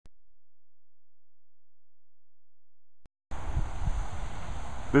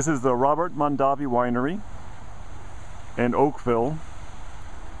This is the Robert Mondavi Winery in Oakville,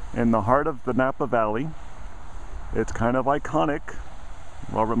 in the heart of the Napa Valley. It's kind of iconic.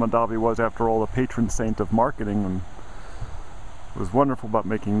 Robert Mondavi was, after all, the patron saint of marketing and was wonderful about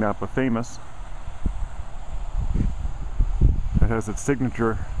making Napa famous. It has its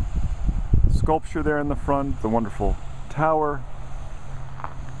signature sculpture there in the front, the wonderful tower.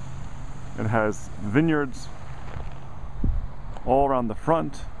 It has vineyards all around the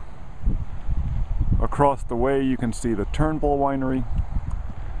front. Across the way you can see the Turnbull Winery.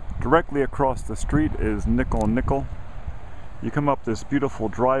 Directly across the street is Nickel and Nickel. You come up this beautiful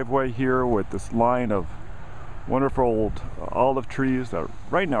driveway here with this line of wonderful old olive trees that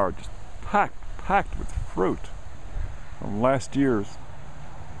right now are just packed with fruit from last year's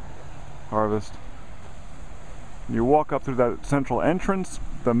harvest. You walk up through that central entrance.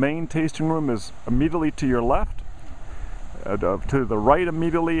 The main tasting room is immediately to your left. To the right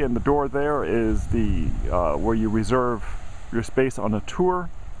immediately, and the door there is the where you reserve your space on a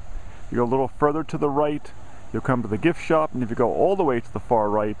tour. You go a little further to the right, you'll come to the gift shop, and if you go all the way to the far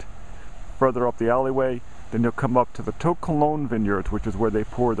right, further up the alleyway, then you'll come up to the To Cologne vineyards, which is where they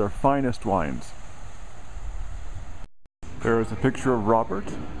pour their finest wines. There is a picture of Robert,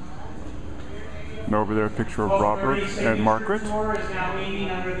 and over there a picture of Robert and Margaret,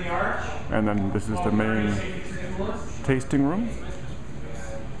 and then this is the main tasting room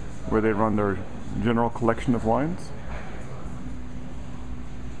where they run their general collection of wines.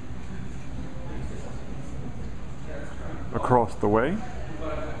 Across the way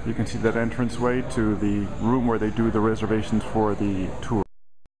you can see that entranceway to the room where they do the reservations for the tour.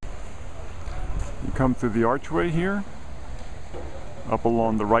 You come through the archway here, up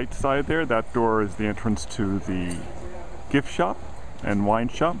along the right side there. That door is the entrance to the gift shop and wine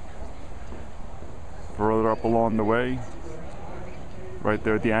shop. Further up along the way, right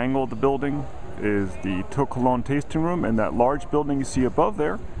there at the angle of the building, is the To Cologne tasting room, and that large building you see above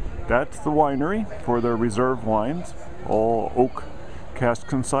there, that's the winery for their reserve wines, all oak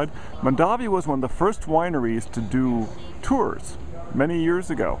casks inside. Mondavi was one of the first wineries to do tours many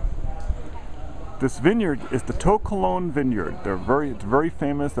years ago. This vineyard is the To Cologne vineyard. It's very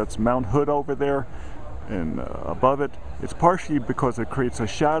famous. That's Mount Hood over there, and above it, it's partially because it creates a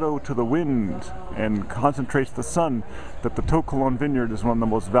shadow to the wind and concentrates the sun, that the To Cologne vineyard is one of the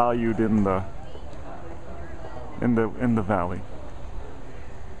most valued in the valley.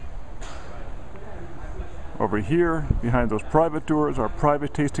 Over here, behind those private doors, are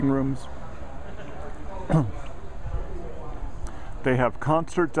private tasting rooms. They have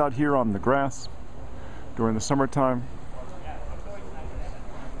concerts out here on the grass during the summertime.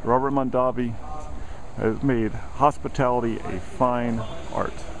 Robert Mondavi has made hospitality a fine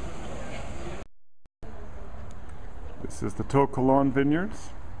art. This is the To Cologne vineyards,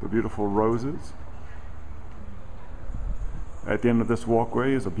 the beautiful roses. At the end of this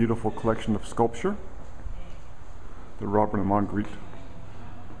walkway is a beautiful collection of sculpture that Robert and Marguerite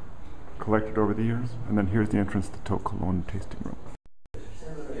collected over the years. And then here's the entrance to To Cologne tasting room.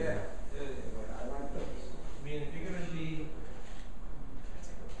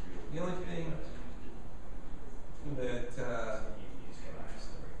 The only thing that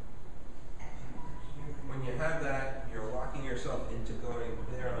when you have that, you're locking yourself into going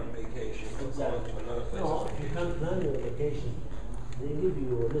there on vacation or going to another place. No, if you can't plan your vacation, they give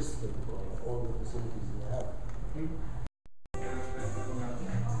you a list of all the facilities they have.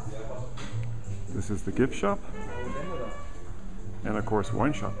 This is the gift shop, and of course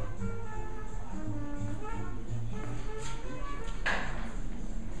wine shop.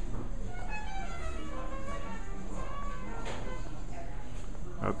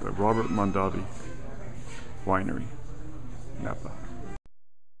 At the Robert Mondavi Winery, Napa.